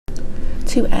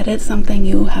To edit something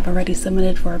you have already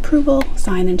submitted for approval,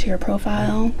 sign into your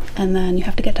profile, and then you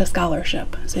have to get to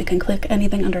scholarship. So you can click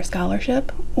anything under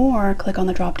scholarship or click on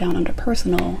the drop down under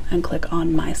personal and click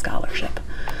on my scholarship.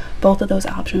 Both of those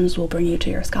options will bring you to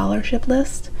your scholarship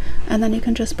list, and then you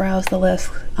can just browse the list,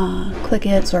 click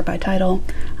it, sort by title.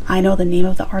 I know the name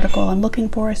of the article I'm looking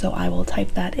for, so I will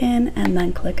type that in and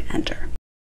then click enter.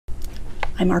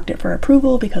 I marked it for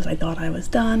approval because I thought I was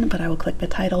done, but I will click the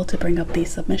title to bring up the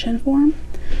submission form,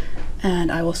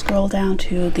 and I will scroll down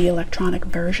to the electronic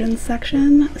version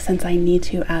section since I need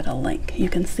to add a link. You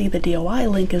can see the DOI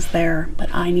link is there, but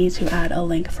I need to add a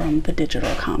link from the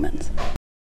digital commons.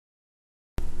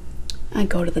 I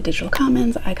go to the digital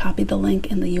commons, I copy the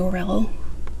link in the URL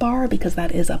bar because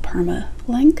that is a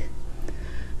permalink,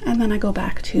 and then I go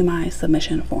back to my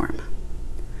submission form.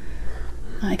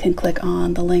 I can click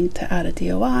on the link to add a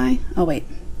DOI. Oh wait,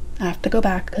 I have to go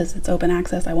back because it's open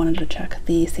access. I wanted to check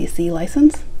the CC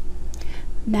license.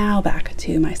 Now back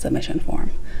to my submission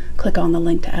form. Click on the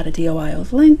link to add a DOI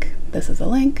link. This is a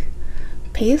link.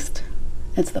 Paste.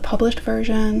 It's the published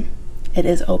version. It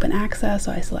is open access,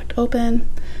 so I select open,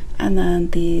 and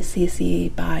then the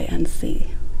CC BY NC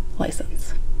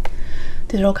license.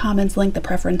 Digital Commons link, the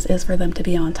preference is for them to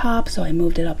be on top, so I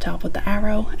moved it up top with the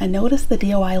arrow, and notice the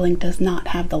DOI link does not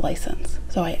have the license.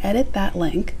 So I edit that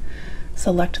link,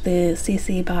 select the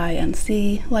CC BY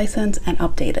NC license, and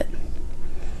update it.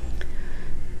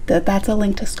 That's a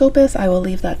link to Scopus. I will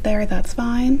leave that there, that's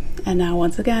fine. And now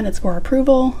once again, it's for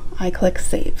approval. I click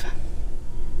save.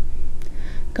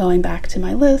 Going back to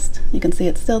my list, you can see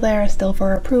it's still there, still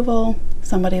for approval.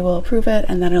 Somebody will approve it,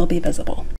 and then it'll be visible.